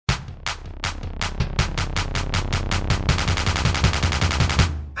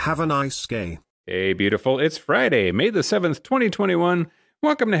Have a nice gay. Hey, beautiful. It's Friday, May the 7th, 2021.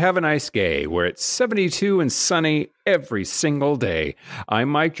 Welcome to Have a Nice Gay, where it's 72 and sunny every single day. I'm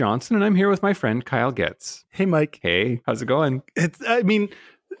Mike Johnson, and I'm here with my friend Kyle Getz. Hey, Mike. Hey, how's it going?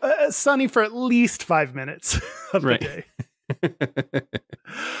 Sunny for at least 5 minutes of the day.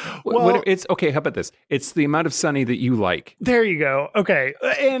 Well, it's okay. How about this? It's the amount of sunny that you like. There you go. Okay.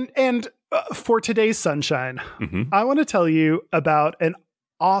 And for today's sunshine, I want to tell you about an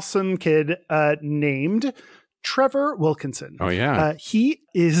awesome kid named Trevor Wilkinson. Oh, yeah. He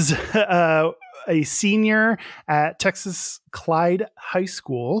is a senior at Texas Clyde High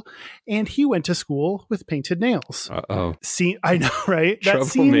School, and he went to school with painted nails. Uh-oh. See, I know, right?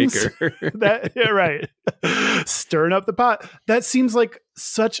 Troublemaker. Right. Stirring up the pot. That seems like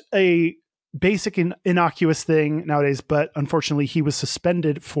such a basic and innocuous thing nowadays, but unfortunately he was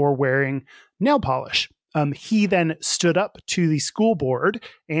suspended for wearing nail polish. He then stood up to the school board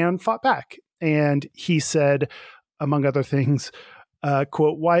and fought back. And he said, among other things,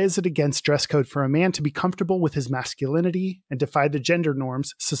 quote, "Why is it against dress code for a man to be comfortable with his masculinity and defy the gender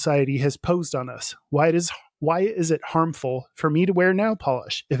norms society has posed on us? Why is it harmful for me to wear nail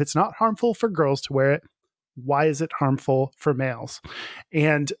polish? If it's not harmful for girls to wear it, why is it harmful for males?"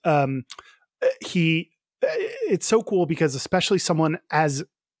 And it's so cool because especially someone as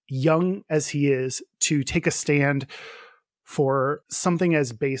young as he is to take a stand for something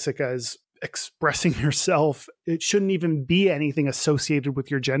as basic as expressing yourself. It shouldn't even be anything associated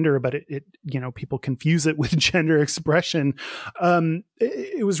with your gender, but it people confuse it with gender expression.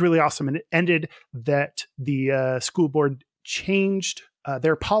 It was really awesome. And it ended that the school board changed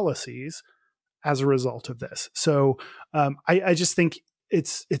their policies as a result of this. So I just think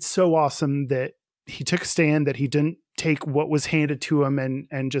it's so awesome that he took a stand, that he didn't take what was handed to him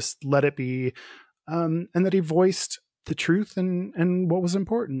and just let it be, and that he voiced the truth and what was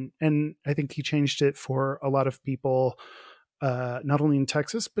important. And I think he changed it for a lot of people, not only in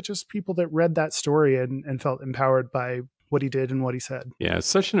Texas, but just people that read that story and felt empowered by what he did and what he said. Yeah,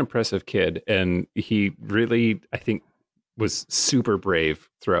 such an impressive kid. And he really, I think, was super brave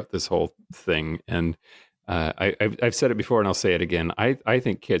throughout this whole thing. And I've said it before and I'll say it again. I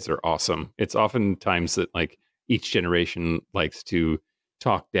think kids are awesome. It's oftentimes that like each generation likes to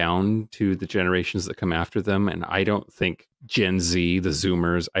talk down to the generations that come after them. And I don't think Gen Z, the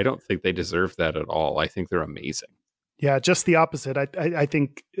Zoomers, I don't think they deserve that at all. I think they're amazing. Yeah, just the opposite. I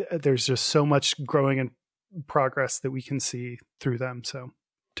think there's just so much growing and progress that we can see through them. So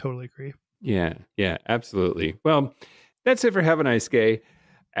totally agree. Yeah, absolutely. Well, that's it for Have a Nice Gay.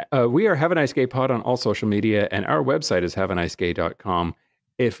 We are Have a Nice Gay Pod on all social media, and our website is haveanicegay.com.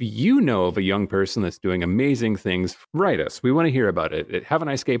 If you know of a young person that's doing amazing things, write us. We want to hear about it at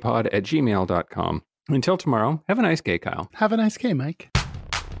haveanicegaypod@gmail.com. Until tomorrow, have a nice gay, Kyle. Have a nice gay, Mike.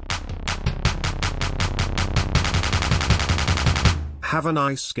 Have a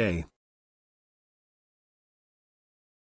nice gay.